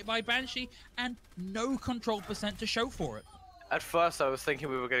team fight by Banshee, and no control percent to show for it. At first, I was thinking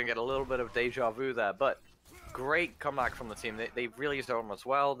we were going to get a little bit of deja vu there, but great comeback from the team. They really used them as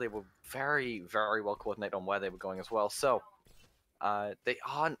well. They were very, very well coordinated on where they were going as well. So they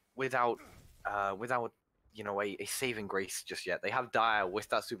aren't without you know, a saving grace just yet. They have Dire with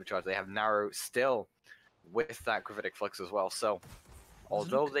that supercharge. They have Narrow still with that Gravitic Flux as well. So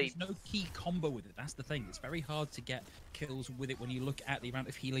although there's no key combo with it, that's the thing. It's very hard to get kills with it when you look at the amount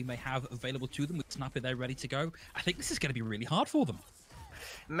of healing they have available to them. With Snapper there ready to go, I think this is going to be really hard for them.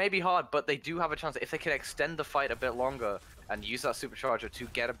 Maybe hard, but they do have a chance. If they can extend the fight a bit longer and use that supercharger to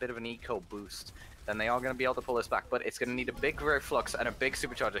get a bit of an eco boost, then they are going to be able to pull this back. But it's going to need a big Gravitic Flux and a big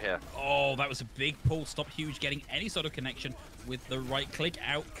supercharger here. Oh, that was a big pull. Stop Huge getting any sort of connection with the right click.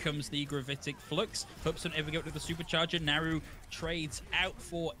 Out comes the Gravitic Flux. Fupson able to go to the supercharger. Naru trades out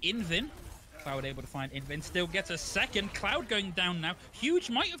for Invin. Cloud able to find Invin, still gets a second. Cloud going down now. Huge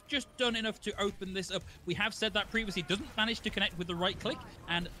might have just done enough to open this up. We have said that previously. Doesn't manage to connect with the right click,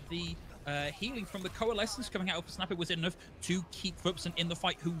 and the healing from the Coalescence coming out of Snapper was enough to keep Fupson in the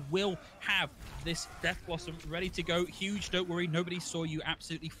fight, who will have this Death Blossom ready to go. Huge, don't worry, nobody saw you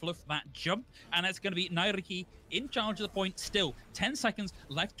absolutely fluff that jump. And it's going to be Nyyrikki in charge of the point still. 10 seconds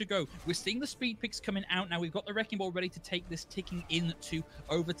left to go. We're seeing the speed picks coming out now. We've got the Wrecking Ball ready to take this ticking into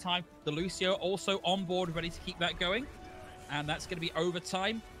overtime. The Lucio also on board, ready to keep that going. And that's going to be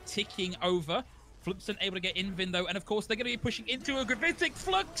overtime, ticking over. Flupson able to get Invin though, and of course they're going to be pushing into a Gravitic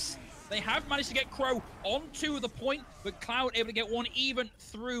Flux. They have managed to get Crow onto the point, but Cloud able to get one even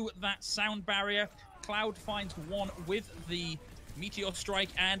through that sound barrier. Cloud finds one with the Meteor Strike,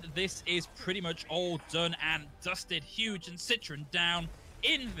 and this is pretty much all done and dusted. Huge and Citron down,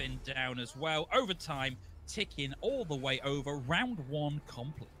 Invin down as well. Overtime ticking all the way over. Round 1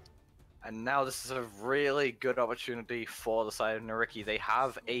 complete. And now this is a really good opportunity for the side of Nyyrikki. They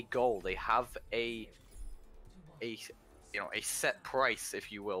have a goal. They have a set price,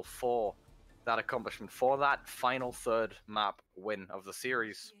 if you will, for that accomplishment, for that final third map win of the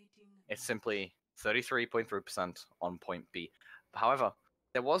series. It's simply 33.3% on point B. However,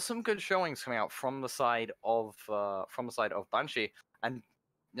 there was some good showings coming out from the side of Banshee, and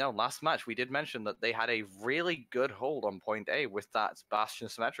last match we did mention that they had a really good hold on point A with that Bastion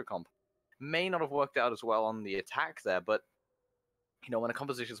symmetric comp. May not have worked out as well on the attack there, but when a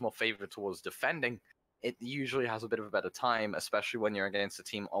composition is more favored towards defending, it usually has a bit of a better time, especially when you're against a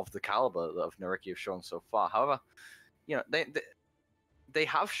team of the caliber that Nyyrikki have shown so far. However, they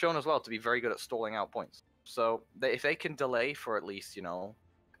have shown as well to be very good at stalling out points. So if they can delay for at least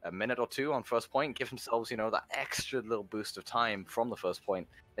a minute or two on first point, give themselves that extra little boost of time from the first point,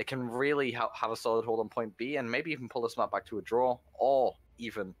 they can really have a solid hold on point B and maybe even pull this map back to a draw or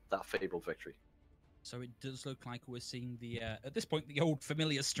even that fabled victory. So it does look like we're seeing the, at this point, the old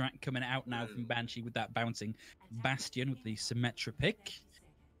familiar strat coming out now from Banshee with that bouncing Bastion with the Symmetra pick.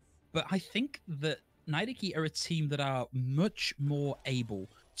 But I think that Nyyrikki are a team that are much more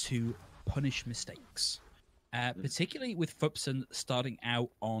able to punish mistakes. Particularly with Fupson starting out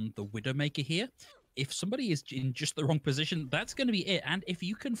on the Widowmaker here. if somebody is in just the wrong position, that's going to be it. And if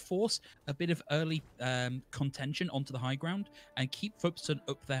you can force a bit of early contention onto the high ground and keep Fubson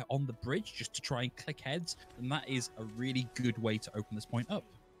up there on the bridge just to try and click heads, then that is a really good way to open this point up.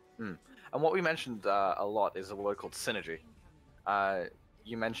 And what we mentioned a lot is a word called synergy.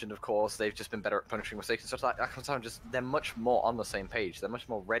 You mentioned, of course, they've just been better at punishing mistakes and stuff like that. They're much more on the same page. They're much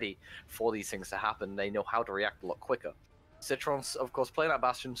more ready for these things to happen. They know how to react a lot quicker. Citron's, of course, playing that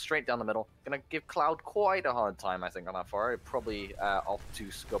Bastion straight down the middle. Gonna give Cloud quite a hard time, I think, on that far. Probably off to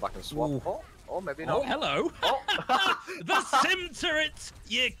go back and swap. Or maybe not. Oh, hello. Oh. The sim turret.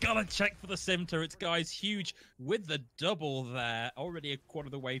 You gotta check for the sim turrets, guys. Huge with the double there. Already a quarter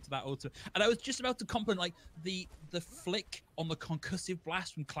of the way to that ultimate. And I was just about to compliment, like, the flick on the concussive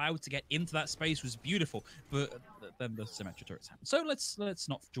blast from Cloud to get into that space was beautiful. But then the symmetric turrets happened. So let's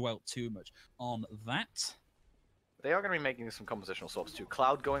not dwell too much on that. They are going to be making some compositional swaps too.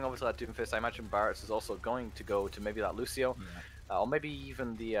 Cloud going over to that Doomfist. I imagine Barrett's is also going to go to maybe that Lucio. Yeah. Or maybe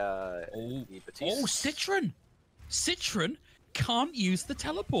even the Batiste. Oh, Citron! Citron can't use the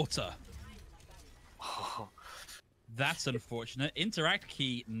teleporter. Oh. That's unfortunate. Interact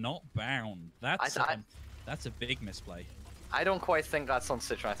key not bound. That's a big misplay. I don't quite think that's on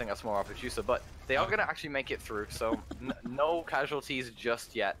Citron. I think that's more our producer. But they are going to actually make it through. So no casualties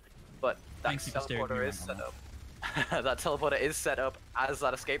just yet. But that teleporter is set up. That teleporter is set up as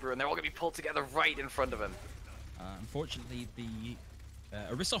that escape route, and they're all going to be pulled together right in front of him. Unfortunately, the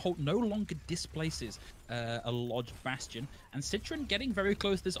Orisa Holt no longer displaces a lodged Bastion, and Citron getting very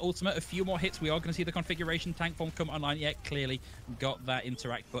close to this ultimate. A few more hits, we are going to see the configuration tank form come online. Yeah, clearly got that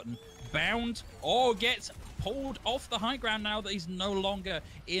interact button bound, or gets pulled off the high ground now that he's no longer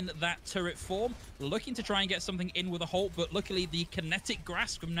in that turret form. Looking to try and get something in with a Holt, but luckily the kinetic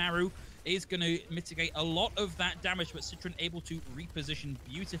grasp from Naru is going to mitigate a lot of that damage, but Citron able to reposition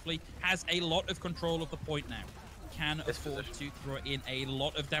beautifully, has a lot of control of the point now. Can afford to throw in a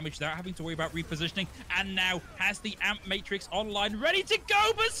lot of damage without having to worry about repositioning, and now has the Amp Matrix online, ready to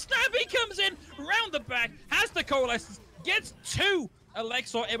go, but Stabby comes in, round the back, has the Coalescence, gets two!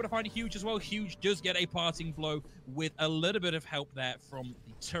 Alexor able to find Huge as well. Huge does get a parting blow with a little bit of help there from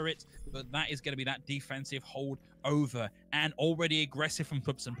the turret, but that is going to be that defensive hold over, and already aggressive from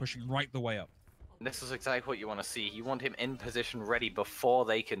Pupson, pushing right the way up. This is exactly what you want to see. You want him in position ready before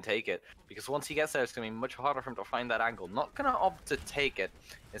they can take it, because once he gets there, it's going to be much harder for him to find that angle. Not going to opt to take it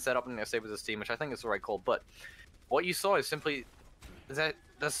instead of opting to stay with his team, which I think is the right call, but what you saw is simply that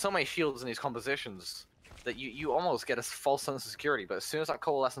there's so many shields in these compositions that you almost get a false sense of security, but as soon as that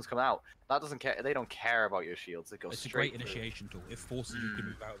coalescence come out, that doesn't care. They don't care about your shields. It goes straight. It's a great initiation tool. It forces you to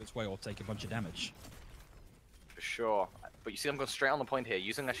move out of its way or take a bunch of damage. For sure. But you see them going straight on the point here,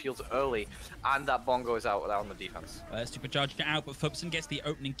 using their shields early, and that Bongo is out on the defense. Supercharged it out, but Fubson gets the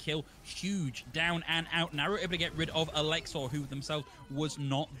opening kill. Huge, down and out. Naru able to get rid of Alexor, who themselves was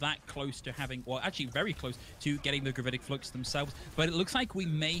not that close to having, well, actually very close to getting the Gravitic Flux themselves. But it looks like we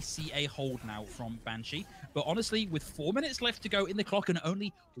may see a hold now from Banshee. But honestly, with 4 minutes left to go in the clock and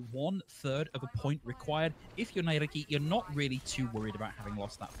only 1/3 of a point required, if you're Nyyrikki, you're not really too worried about having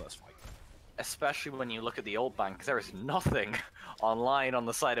lost that first fight. Especially when you look at the old bank, there is nothing online on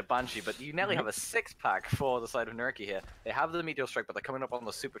the side of Banshee, but you nearly have a 6-pack for the side of Nyyrikki here. They have the Meteor Strike, but they're coming up on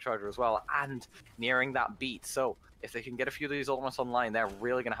the Supercharger as well, and nearing that beat. So if they can get a few of these ultimates online, they're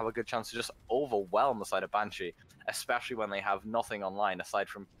really going to have a good chance to just overwhelm the side of Banshee, especially when they have nothing online aside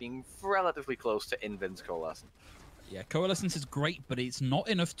from being relatively close to Invin's Coalescence. Yeah, Coalescence is great, but it's not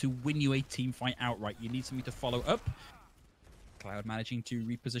enough to win you a team fight outright. You need something to follow up. Cloud managing to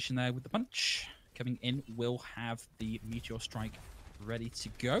reposition there with the punch. Coming in, will have the Meteor Strike ready to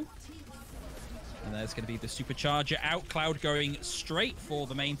go. And there's going to be the Supercharger out. Cloud going straight for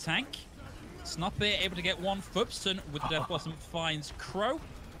the main tank. Snupper able to get one. Fubson with the Death Blossom finds Crow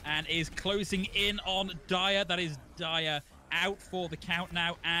and is closing in on Dire. That is Dire out for the count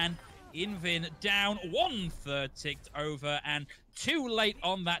now, and Invin down, 1/3 ticked over, and too late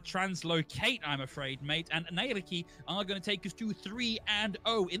on that translocate, I'm afraid, mate. And Nyyrikki are going to take us to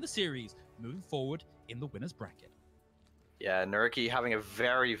 3-0 in the series, moving forward in the winner's bracket. Yeah, Nyyrikki having a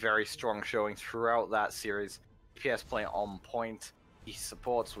very, very strong showing throughout that series. DPS playing on point. He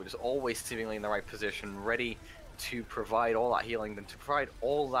supports, which is always seemingly in the right position, ready to provide all that healing, and to provide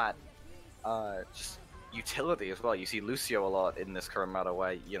all that just utility as well. You see Lucio a lot in this current meta,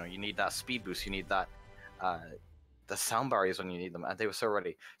 where you need that speed boost, you need that the sound barriers when you need them, and they were so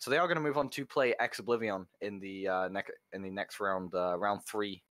ready. So they are going to move on to play Ex Oblivion in the next round, round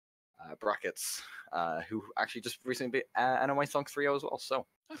 3 brackets. Who actually just recently beat NMA Thunk 3-0 as well. So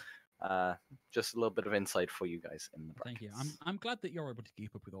just a little bit of insight for you guys in the brackets. Thank you. I'm glad that you're able to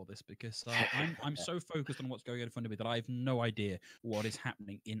keep up with all this because I'm so focused on what's going on in front of me that I have no idea what is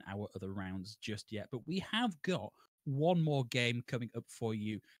happening in our other rounds just yet. But we have got one more game coming up for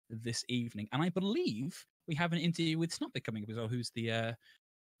you this evening, and I believe we have an interview with Snuppet coming up as well, who's the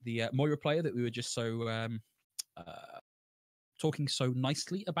Moira player that we were just so talking so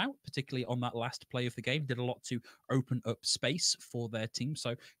nicely about, particularly on that last play of the game. Did a lot to open up space for their team.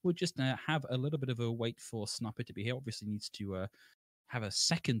 So we'll just have a little bit of a wait for Snapper to be here. Obviously needs to have a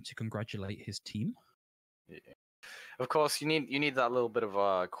second to congratulate his team. Yeah. Of course, you need that little bit of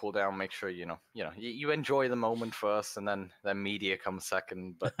a cooldown. Make sure you enjoy the moment first, and then media comes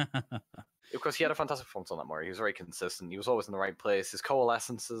second. But of course, he had a fantastic performance on that Moira. He was very consistent. He was always in the right place. His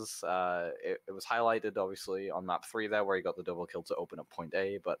coalescences, it was highlighted obviously on map 3 there, where he got the double kill to open up point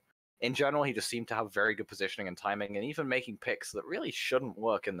A. But in general, he just seemed to have very good positioning and timing, and even making picks that really shouldn't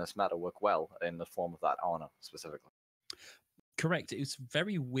work in this meta work well in the form of that Ana specifically. Correct. It's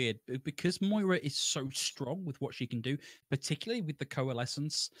very weird because Moira is so strong with what she can do, particularly with the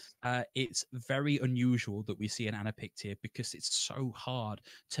coalescence. It's very unusual that we see an Ana picked here because it's so hard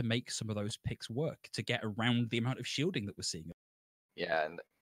to make some of those picks work to get around the amount of shielding that we're seeing. Yeah, and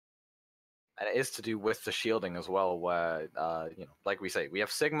it is to do with the shielding as well, where like we say, we have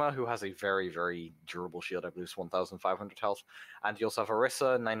Sigma, who has a very, very durable shield. I believe it's 1,500 health, and you also have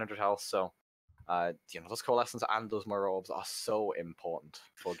Orisa, 900 health. So those coalescence and those Moira orbs are so important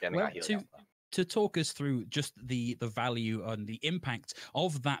for getting that healing. To talk us through just the value and the impact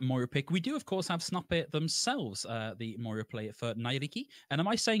of that Moira pick, we do of course have Snuppet themselves, the Moira player for Nyyrikki. And am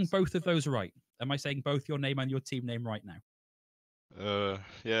I saying both of those right? Am I saying both your name and your team name right now?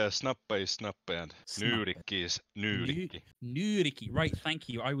 Yeah, Snuppet is Snuppet and Nyyrikki is Nyyrikki. Nyyrikki, right, thank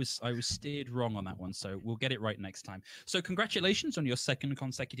you. I was steered wrong on that one, so we'll get it right next time. So congratulations on your second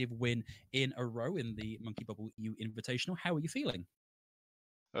consecutive win in a row in the Monkey Bubble EU Invitational. How are you feeling?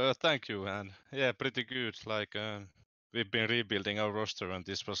 Thank you, and yeah, pretty good. Like we've been rebuilding our roster, and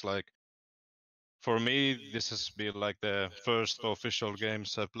this was like, for me, this has been like the first official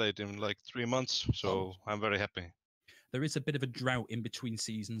games I played in like 3 months, so I'm very happy. There is a bit of a drought in between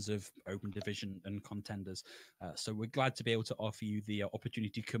seasons of Open Division and contenders. So we're glad to be able to offer you the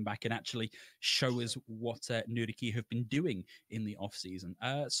opportunity to come back and actually show us what Nyyrikki have been doing in the off-season.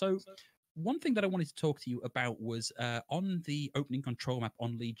 So one thing that I wanted to talk to you about was on the opening control map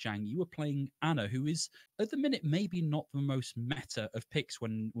on Lijiang, you were playing Ana, who is, at the minute, maybe not the most meta of picks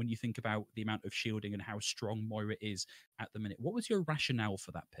when you think about the amount of shielding and how strong Moira is at the minute. What was your rationale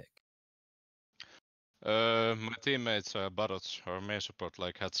for that pick? My teammates, Barots, our main support,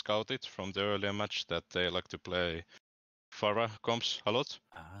 like had scouted from the earlier match that they like to play Pharah comps a lot.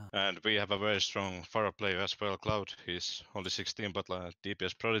 And we have a very strong Pharah player as well, Cloud. He's only 16, but like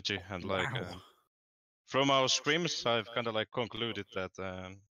DPS prodigy. And like from our scrims, I've kind of like concluded that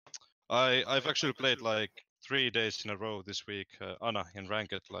I've actually played like 3 days in a row this week, Ana in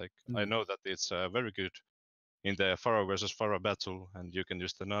ranked. Like I know that it's very good in the Pharah versus Pharah battle, and you can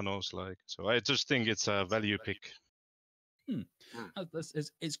use the nanos. Like, so I just think it's a value pick.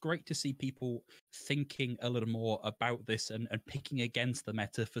 It's great to see people thinking a little more about this and picking against the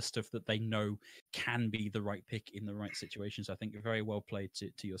meta for stuff that they know can be the right pick in the right situations. I think very well played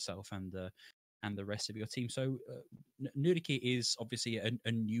to yourself and the rest of your team. So Nyyrikki is obviously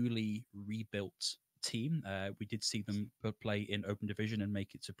a newly rebuilt team. We did see them play in Open Division and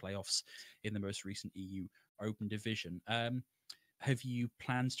make it to playoffs in the most recent EU Open Division. Have you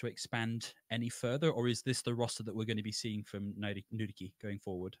plans to expand any further, or is this the roster that we're going to be seeing from Nyyrikki going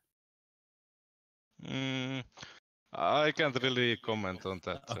forward? I can't really comment on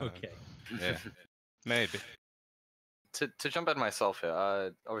that. Okay. Yeah, maybe. To jump in myself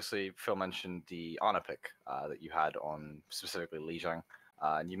here, obviously Phil mentioned the Ana pick that you had on specifically Lijiang.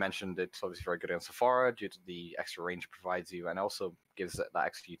 And you mentioned it's obviously very good against Pharah due to the extra range it provides you, and also gives it that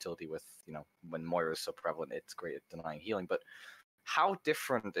extra utility with, when Moira is so prevalent, it's great at denying healing. But how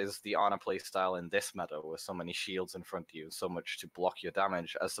different is the Ana playstyle in this meta with so many shields in front of you, so much to block your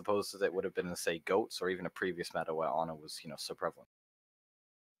damage, as opposed to it would have been in, say, Goats or even a previous meta where Ana was, so prevalent?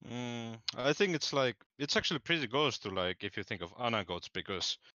 I think it's actually pretty close to like if you think of Ana Goats,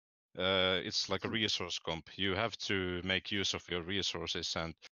 because it's like a resource comp. You have to make use of your resources,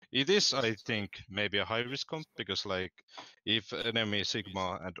 and it is, I think, maybe a high risk comp, because like if enemy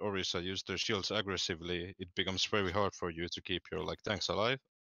Sigma and Orisa use their shields aggressively, it becomes very hard for you to keep your like tanks alive.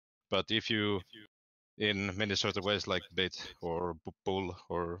 But if you, in many sort of ways like bait or bull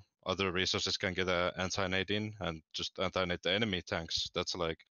or other resources, can get a anti-nade in and just anti-nade the enemy tanks, that's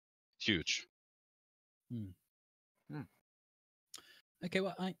like huge. Okay,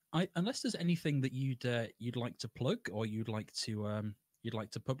 well, unless there's anything that you'd like to plug or you'd like to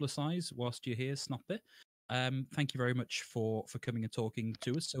publicize whilst you're here, Snappy. Thank you very much for coming and talking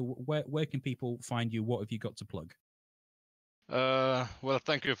to us. So, where can people find you? What have you got to plug? Well,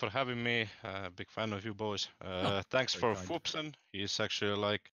 thank you for having me. Big fan of you boys. Thanks for Fupsen. He's actually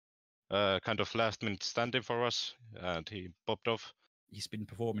like kind of last minute standing for us, and he popped off. He's been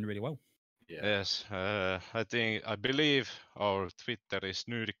performing really well. Yeah. Yes, I believe our Twitter is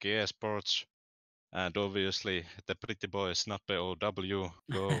Nyyrikki Esports, and obviously the pretty boy Snappe OW.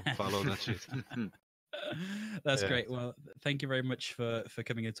 Go follow that shit. That's great. Well, thank you very much for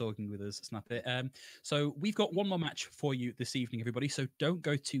coming and talking with us, Snappy. So we've got one more match for you this evening, everybody. So don't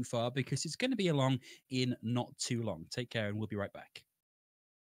go too far because it's going to be along in not too long. Take care, and we'll be right back.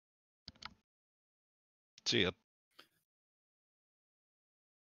 See ya.